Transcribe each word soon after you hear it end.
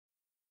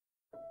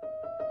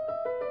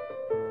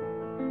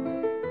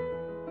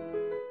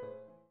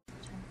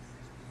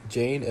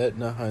Jane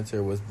Edna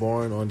Hunter was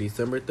born on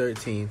December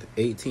 13,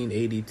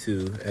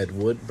 1882, at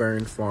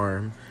Woodburn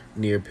Farm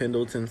near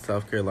Pendleton,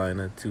 South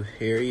Carolina, to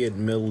Harriet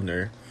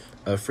Milner,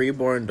 a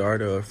freeborn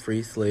daughter of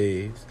free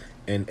slaves,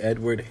 and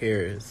Edward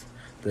Harris,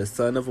 the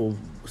son of a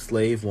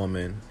slave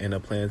woman and a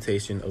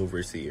plantation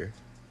overseer.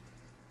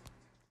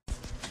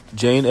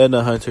 Jane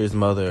Edna Hunter's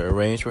mother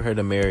arranged for her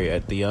to marry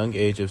at the young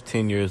age of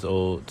 10 years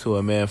old to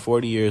a man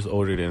 40 years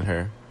older than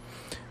her.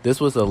 This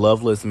was a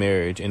loveless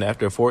marriage, and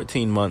after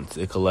 14 months,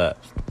 it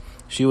collapsed.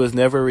 She was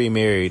never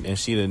remarried, and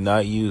she did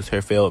not use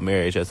her failed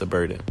marriage as a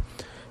burden.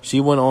 She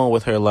went on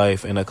with her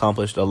life and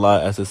accomplished a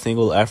lot as a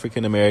single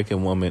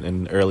African-American woman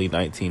in the early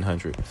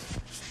 1900s.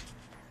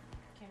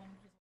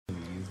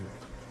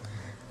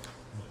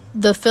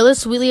 The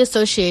Phyllis Wheatley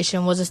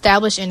Association was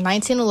established in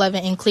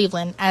 1911 in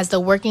Cleveland as the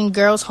Working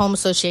Girls Home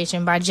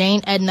Association by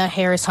Jane Edna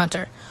Harris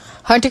Hunter.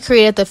 Hunter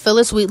created the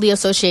Phyllis Wheatley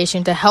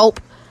Association to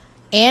help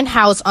and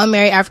house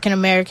unmarried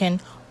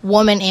African-American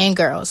women and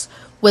girls.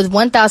 With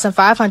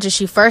 1,500,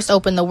 she first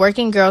opened the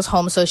Working Girls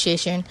Home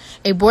Association,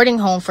 a boarding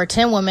home for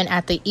 10 women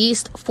at the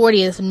East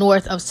 40th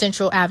north of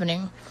Central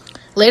Avenue.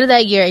 Later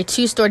that year, a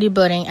two-story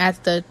building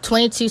at the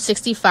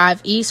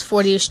 2265 East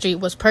 40th Street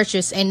was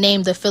purchased and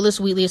named the Phyllis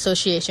Wheatley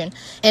Association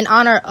in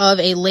honor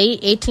of a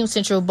late 18th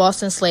century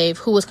Boston slave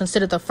who was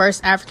considered the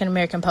first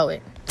African-American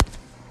poet.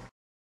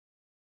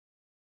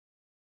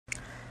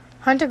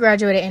 Hunter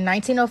graduated in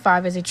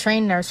 1905 as a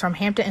trained nurse from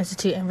Hampton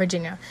Institute in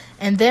Virginia,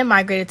 and then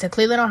migrated to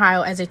Cleveland,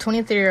 Ohio as a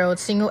 23-year-old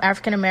single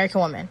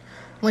African-American woman.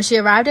 When she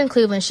arrived in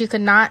Cleveland, she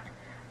could not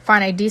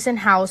find a decent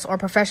house or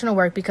professional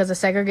work because of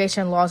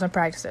segregation laws and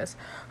practices.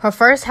 Her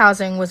first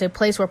housing was a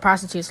place where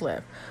prostitutes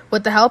lived.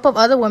 With the help of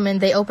other women,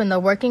 they opened the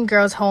Working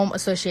Girls Home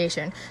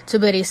Association to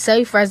build a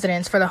safe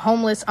residence for the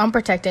homeless,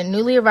 unprotected,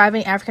 newly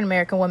arriving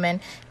African-American women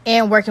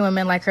and working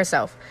women like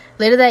herself.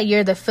 Later that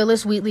year, the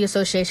Phyllis Wheatley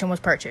Association was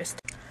purchased.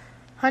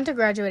 Hunter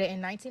graduated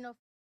in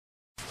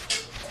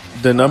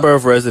 1904. The number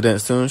of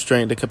residents soon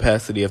strained the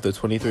capacity of the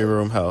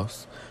 23-room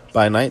house.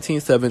 By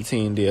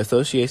 1917, the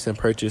association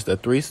purchased a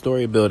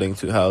 3-story building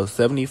to house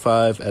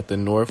 75 at the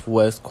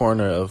northwest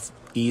corner of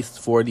East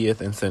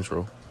 40th and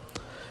Central.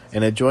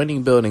 An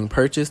adjoining building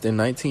purchased in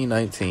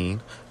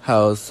 1919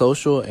 housed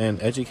social and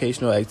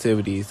educational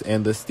activities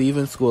and the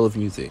Stevens School of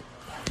Music.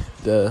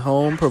 The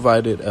home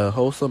provided a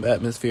wholesome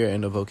atmosphere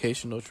and a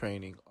vocational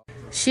training.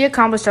 She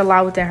accomplished a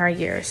lot within her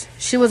years.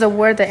 She was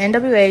awarded the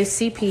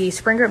NAACP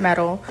Springer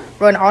Medal,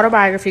 wrote an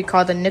autobiography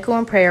called The Nickel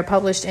and Prayer,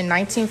 published in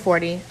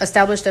 1940,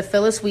 established the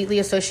Phyllis Wheatley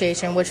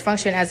Association, which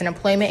functioned as an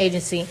employment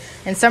agency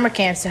in summer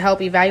camps to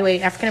help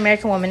evaluate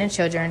African-American women and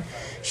children.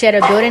 She had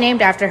a building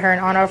named after her in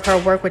honor of her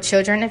work with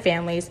children and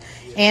families,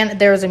 and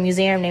there was a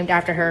museum named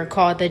after her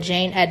called the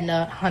Jane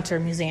Edna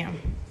Hunter Museum.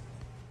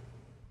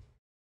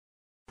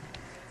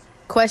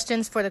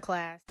 Questions for the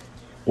class.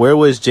 Where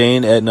was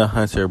Jane Edna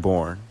Hunter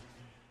born?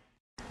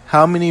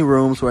 How many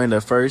rooms were in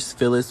the first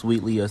Phyllis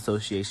Wheatley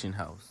Association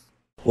house?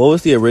 What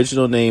was the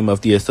original name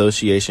of the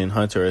association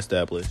Hunter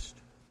established?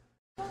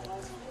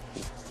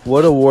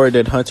 What award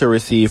did Hunter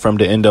receive from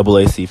the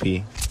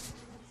NAACP?